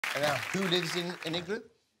Now, who lives in an igloo?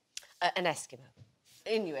 An Eskimo.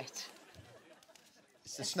 Inuit.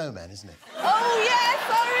 It's the snowman, isn't it? Oh, yeah,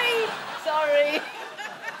 sorry.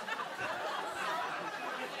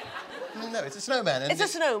 No, it's a snowman. It's a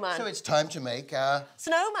snowman. So it's time to make our...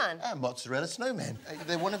 Snowman? Our mozzarella snowmen.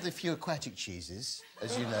 They're one of the few aquatic cheeses,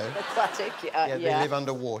 as you know. Aquatic, yeah. They live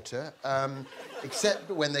underwater, except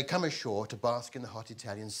when they come ashore to bask in the hot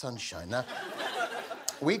Italian sunshine. Now,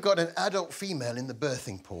 we've got an adult female in the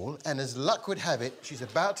birthing pool, and as luck would have it, she's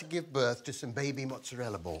about to give birth to some baby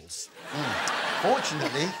mozzarella balls.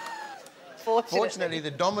 Fortunately,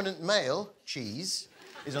 the dominant male, Cheese,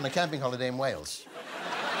 is on a camping holiday in Wales.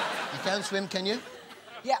 You can swim, can you?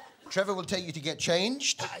 Yeah. Trevor will take you to get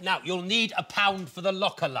changed. Now, you'll need £1 for the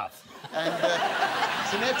locker, love. And,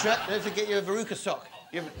 Sinatra, don't forget your Veruca sock.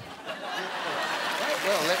 Right,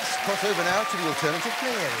 well, let's cross over now to the alternative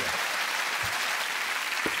play area.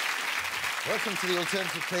 Welcome to the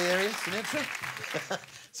alternative play area, Sinatra.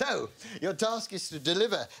 So, your task is to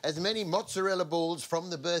deliver as many mozzarella balls from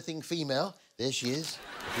the birthing female. There she is,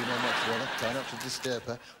 the female mozzarella. Try not to disturb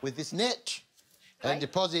her. With this net. And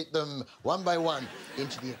deposit them one by one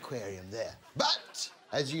into the aquarium there. But,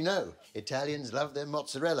 as you know, Italians love their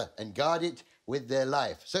mozzarella and guard it with their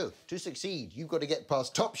life. So, to succeed, you've got to get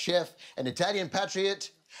past top chef and Italian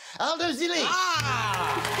patriot, Aldo Zilli.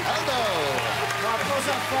 Aldo! Ma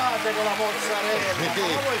cosa fate con la mozzarella? Ma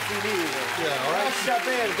la vuoi finire? Lascia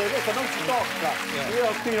perdere, questa non si tocca.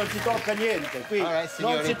 Io qui non si tocca niente. Qui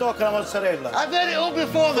non si tocca la mozzarella. I've heard it all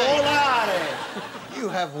before, mate. Volare! You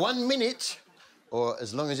have 1 minute, or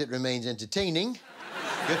as long as it remains entertaining.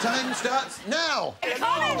 Your time starts now.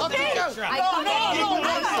 Off you go.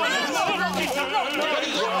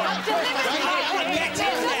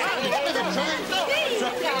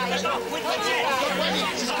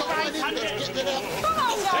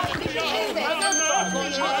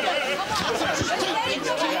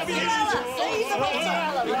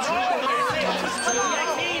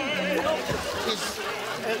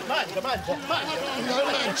 Mangia! No,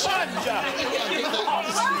 mangia!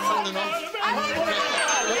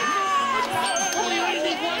 We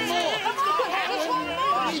need one more!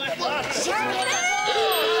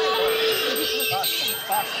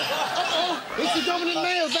 Uh-oh! It's the dominant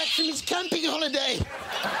male back from his camping holiday!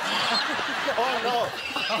 Oh, no!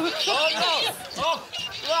 Oh!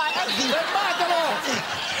 Right, fermatelo!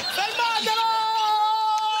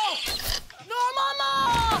 No, Mama!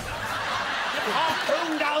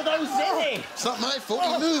 Harpooned Aldo Zilli! It's not my fault,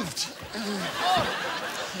 he moved.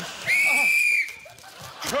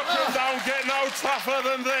 Cooking don't get no tougher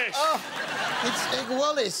than this. It's Egg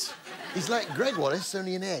Wallace. He's like Greg Wallace,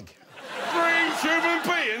 only an egg. 3 human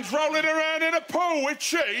beings rolling around in a pool with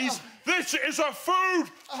cheese. This is a food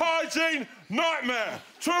hygiene nightmare.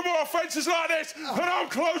 2 more offences like this, and I'm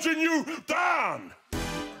closing you down.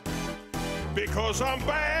 Because I'm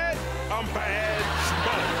bad, smart.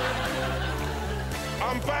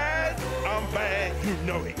 I'm bad, you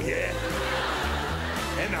know it, yeah.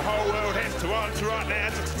 And the whole world has to answer right now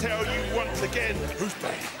just to tell you once again who's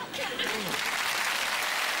bad.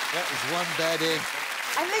 That was one bad egg.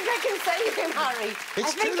 I think I can save him, Harry.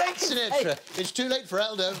 It's too late, Sinatra. It's too late for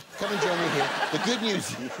Aldo. Come and join me here. The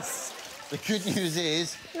good news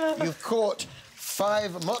is you've caught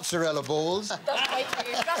 5 mozzarella balls. That's great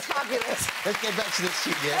news. That's fabulous. Let's get back to the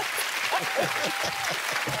studio.